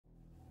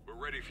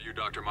ready for you,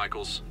 Dr.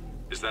 Michaels.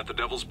 Is that the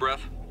Devil's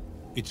Breath?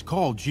 It's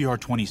called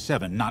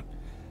GR-27, not...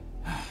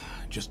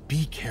 Just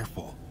be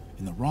careful.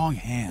 In the wrong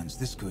hands,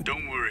 this could...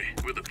 Don't worry,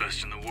 we're the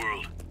best in the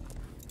world.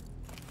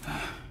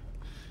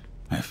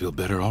 I feel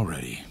better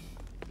already.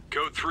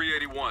 Code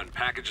 381,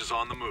 package is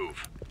on the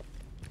move.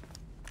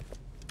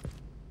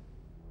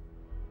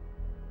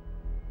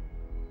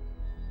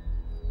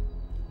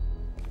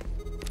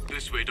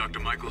 This way, Dr.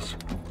 Michaels.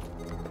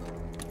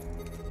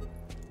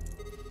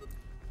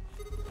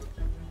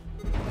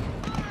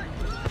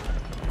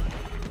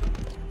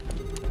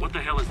 What the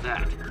hell is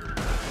that?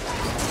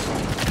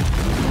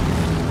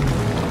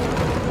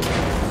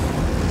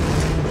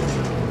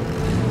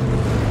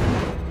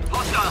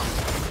 Hostile!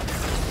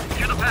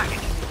 Get the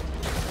package!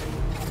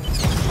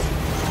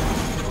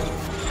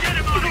 Get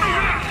him out of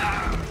here!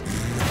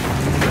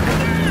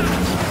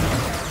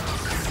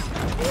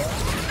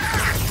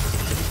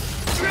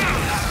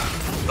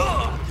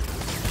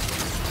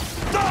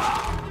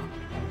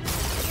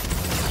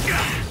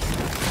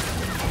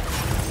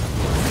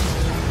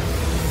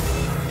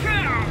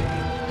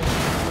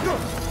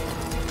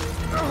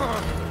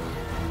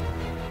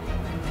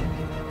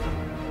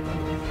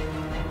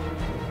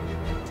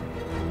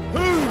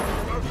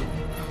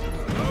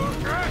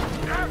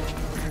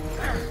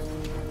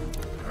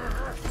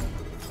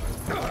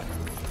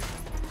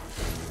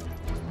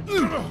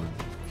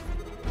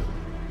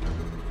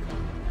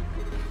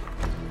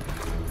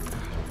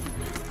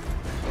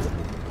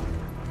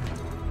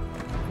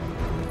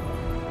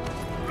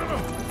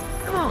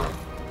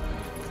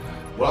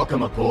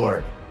 Welcome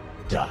aboard,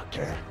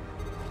 Doctor.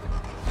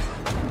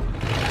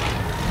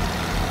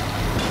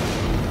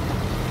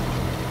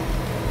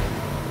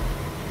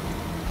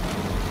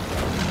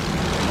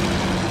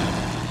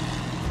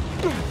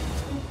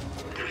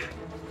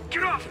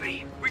 Get off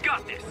me! We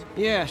got this!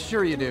 Yeah,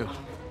 sure you do.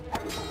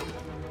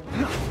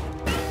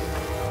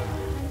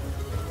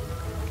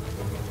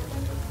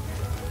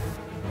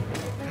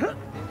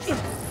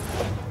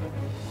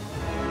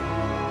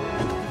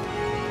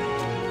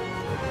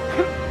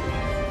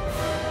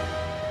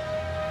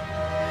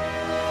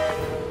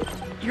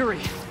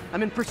 Yuri,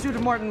 I'm in pursuit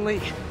of Martin Lee.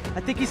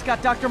 I think he's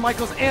got Dr.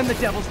 Michaels and the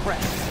Devil's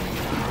Breath.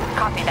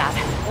 Copy that.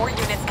 More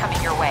units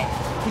coming your way.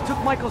 He took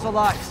Michaels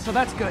alive, so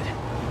that's good.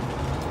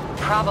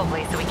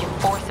 Probably so we can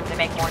force him to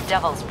make more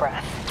Devil's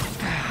Breath.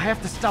 I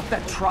have to stop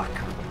that truck.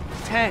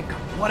 Tank,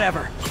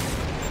 whatever.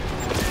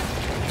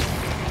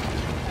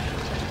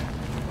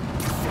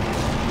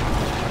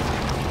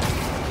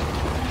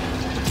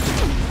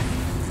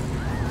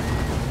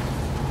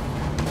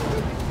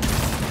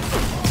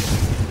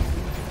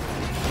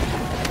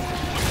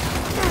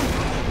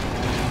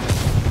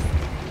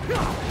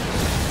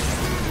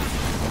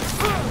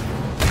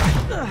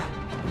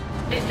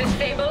 This is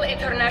Sable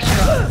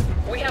International.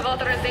 We have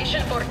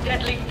authorization for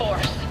deadly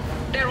force.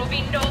 There will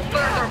be no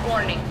further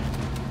warning.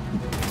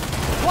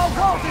 Whoa,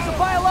 whoa, there's a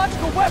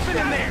biological weapon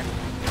in there!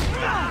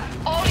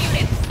 All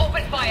units,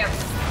 open fire.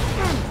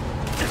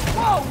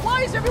 Whoa,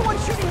 why is everyone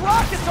shooting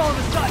rockets all of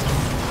a sudden?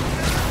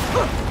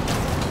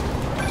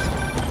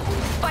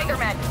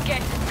 Spider-Man,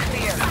 get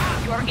clear.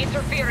 You are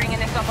interfering in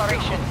this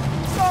operation.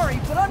 Sorry,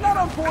 but I'm not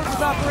on board with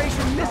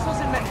Operation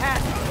Missiles in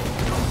Manhattan.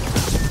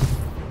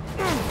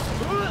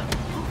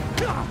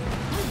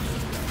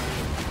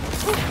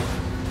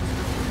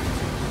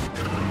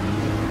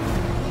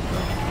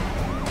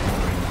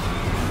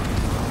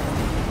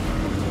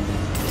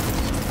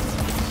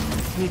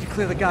 I need to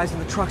clear the guys in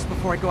the trucks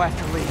before I go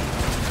after Lee.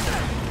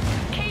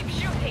 Keep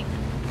shooting.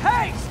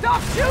 Hey,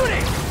 stop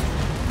shooting!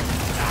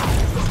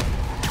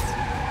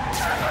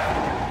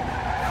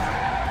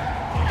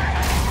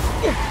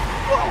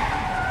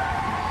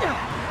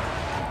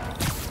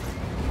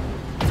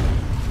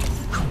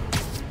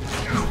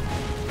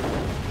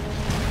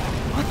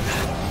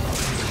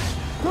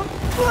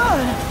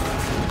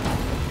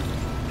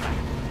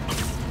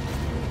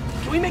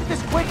 Can we make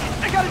this quick?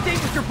 I got a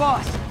date with your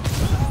boss.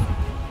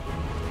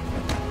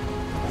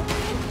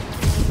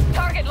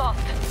 Target lost.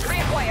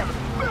 Reacquire.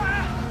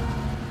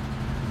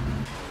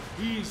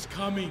 He is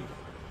coming.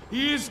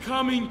 He is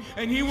coming,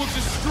 and he will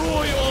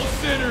destroy all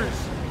sinners.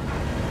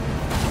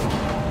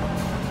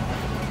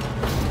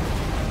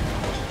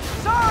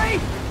 Sorry!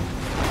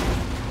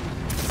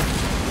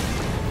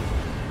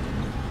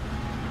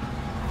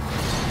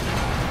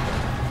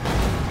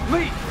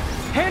 Lee,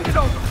 hand it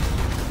over.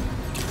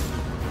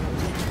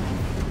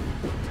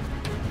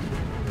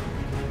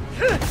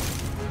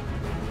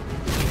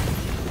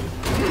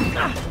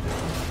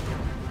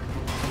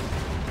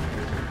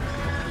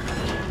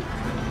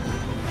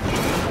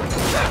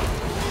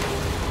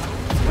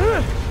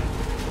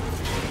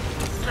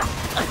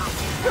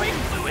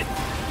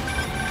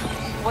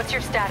 What's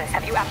your status?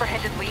 Have you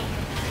apprehended Lee?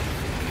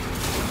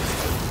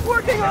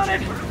 Working on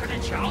it!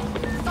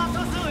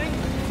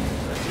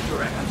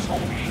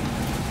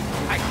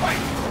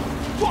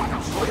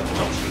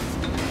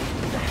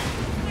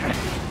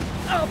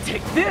 I'll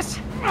take this!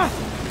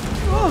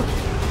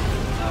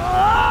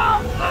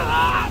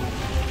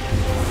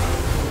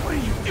 What are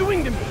you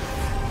doing to me?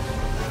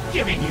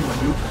 Giving you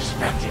a new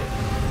perspective.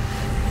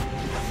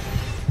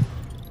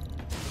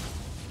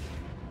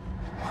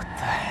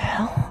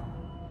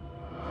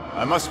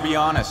 must be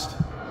honest.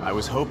 I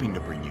was hoping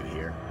to bring you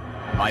here.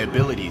 My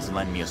abilities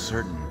lend me a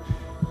certain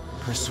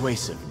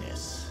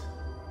persuasiveness.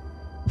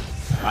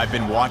 I've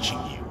been watching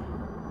you.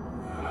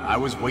 I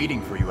was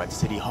waiting for you at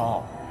City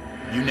Hall.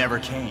 You never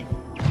came.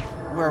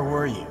 Where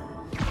were you?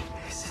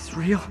 Is this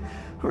real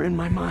or in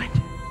my mind?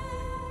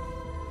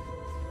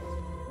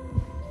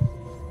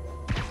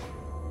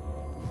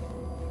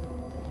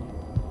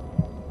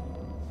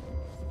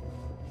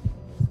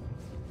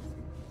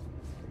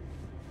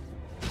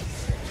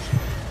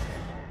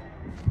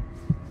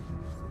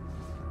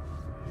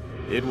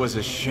 It was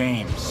a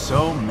shame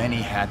so many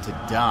had to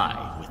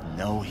die with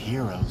no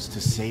heroes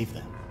to save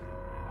them.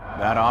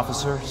 That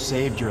officer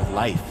saved your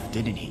life,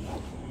 didn't he?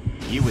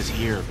 He was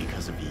here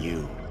because of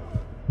you.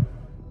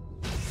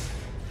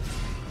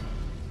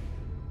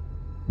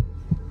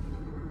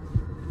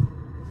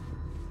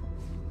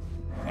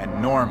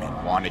 And Norman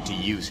wanted to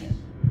use him.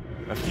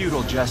 A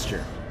futile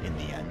gesture, in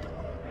the end.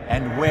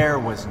 And where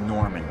was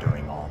Norman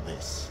during all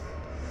this?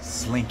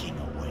 Slinking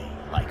away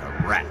like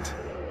a rat.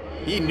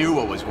 He knew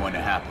what was going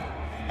to happen,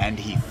 and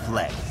he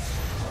fled.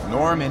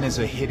 Norman is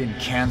a hidden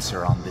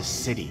cancer on this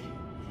city.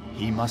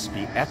 He must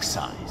be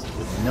excised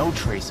with no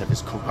trace of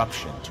his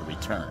corruption to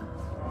return.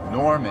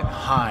 Norman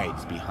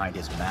hides behind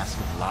his mask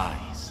of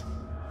lies.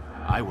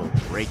 I will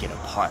break it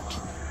apart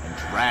and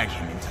drag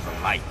him into the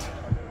light.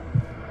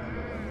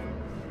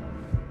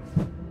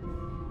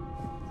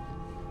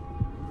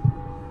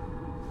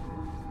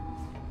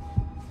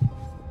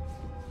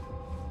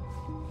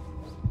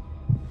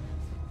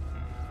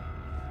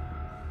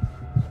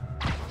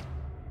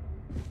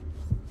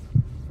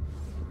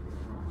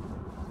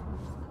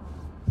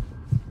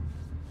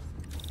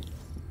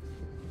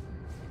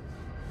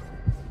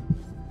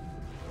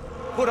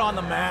 Put on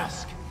the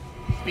mask.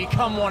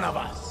 Become one of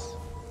us.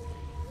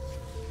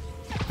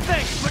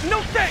 Thanks, but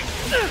no thanks!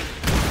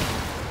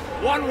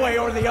 One way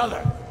or the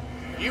other,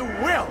 you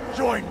will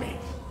join me.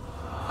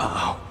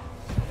 Uh-oh.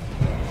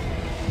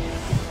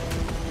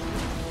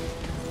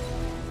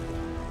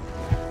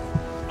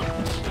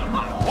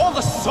 All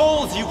the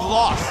souls you've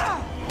lost!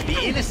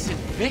 The innocent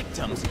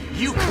victims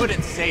you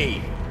couldn't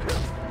save!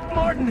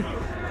 Martin,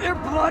 their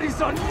blood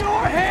is on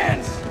your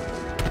hands!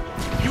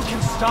 You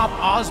can stop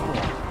Osborn.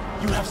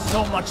 You have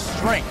so much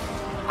strength.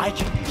 I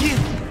can give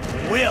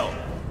you will.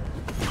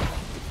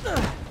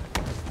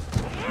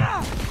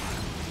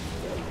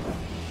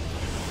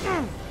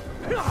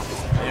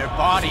 Their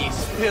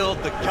bodies filled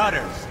the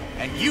gutters,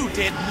 and you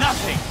did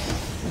nothing!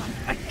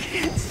 I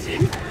can't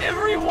save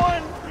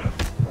everyone!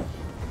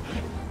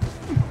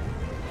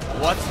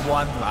 What's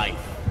one life?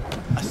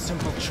 A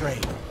simple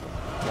trade.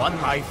 One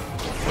life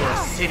for a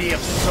city of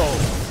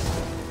souls.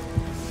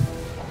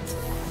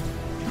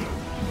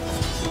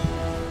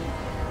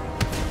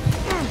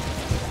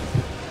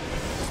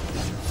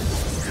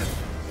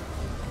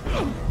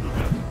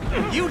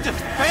 You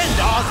defend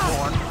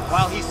Osborn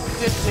while he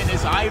sits in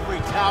his ivory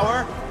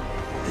tower?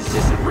 This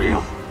isn't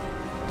real.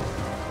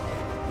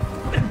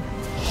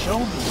 Show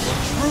me your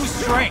true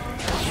strength!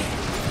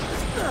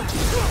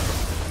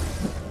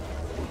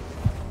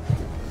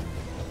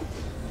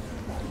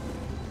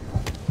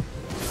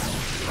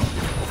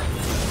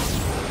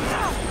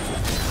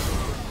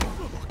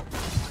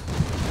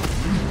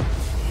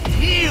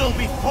 Kneel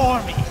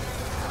before me!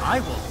 I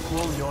will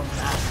pull your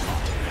mask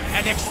off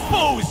and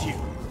expose you!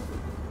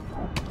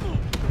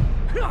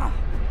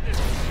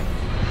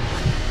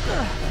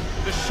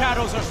 The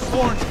shadows are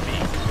sworn to me,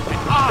 and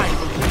I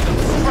will give them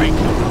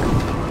strength.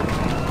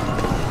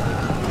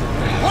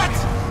 What?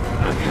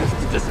 I have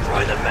to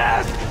destroy the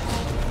mask!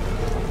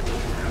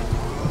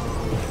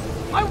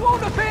 I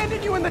won't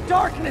abandon you in the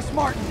darkness,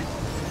 Martin!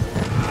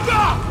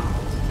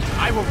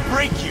 I will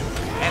break you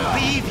and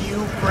leave you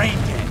brain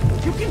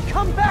dead. You can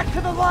come back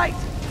to the light!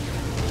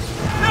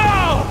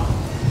 No!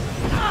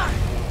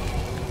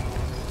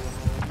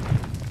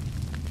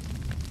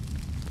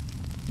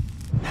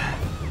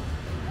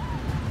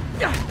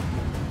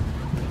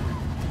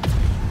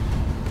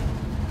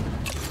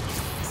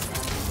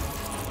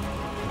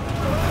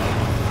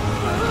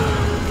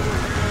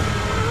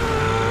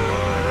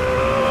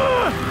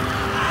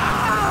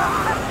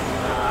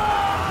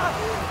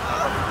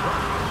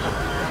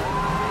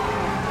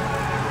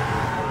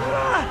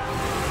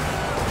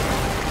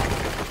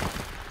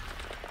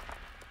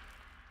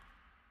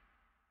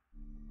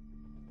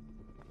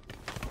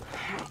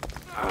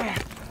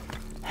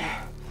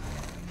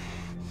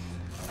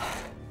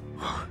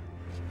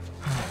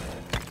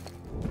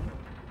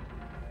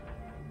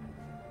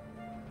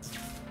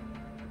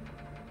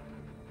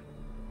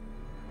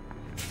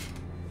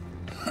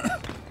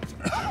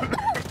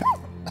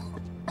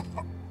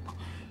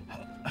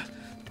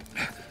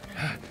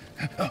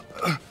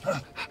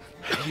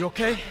 You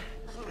okay?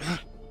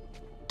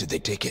 Did they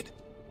take it?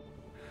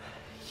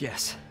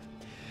 Yes.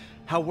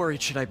 How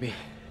worried should I be?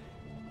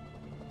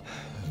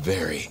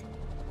 Very.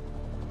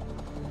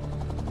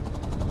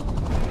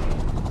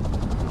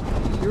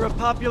 You're a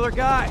popular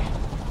guy.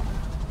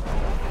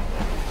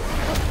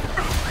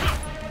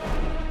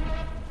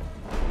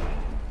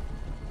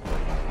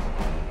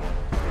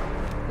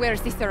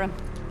 Where's the serum?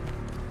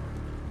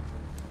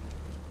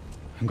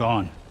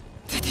 Gone.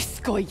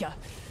 Tatiskoya.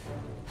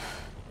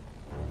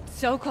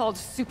 So-called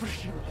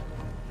superhero.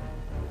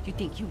 You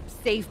think you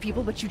save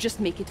people, but you just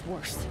make it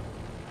worse.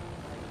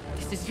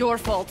 This is your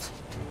fault.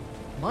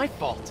 My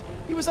fault?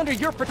 He was under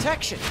your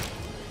protection.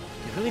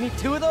 You really need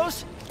 2 of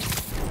those?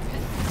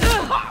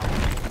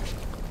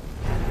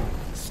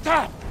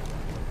 Stop!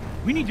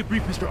 We need to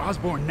brief Mr.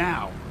 Osborn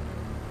now.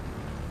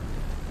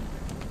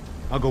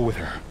 I'll go with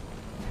her.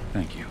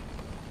 Thank you.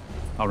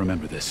 I'll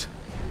remember this.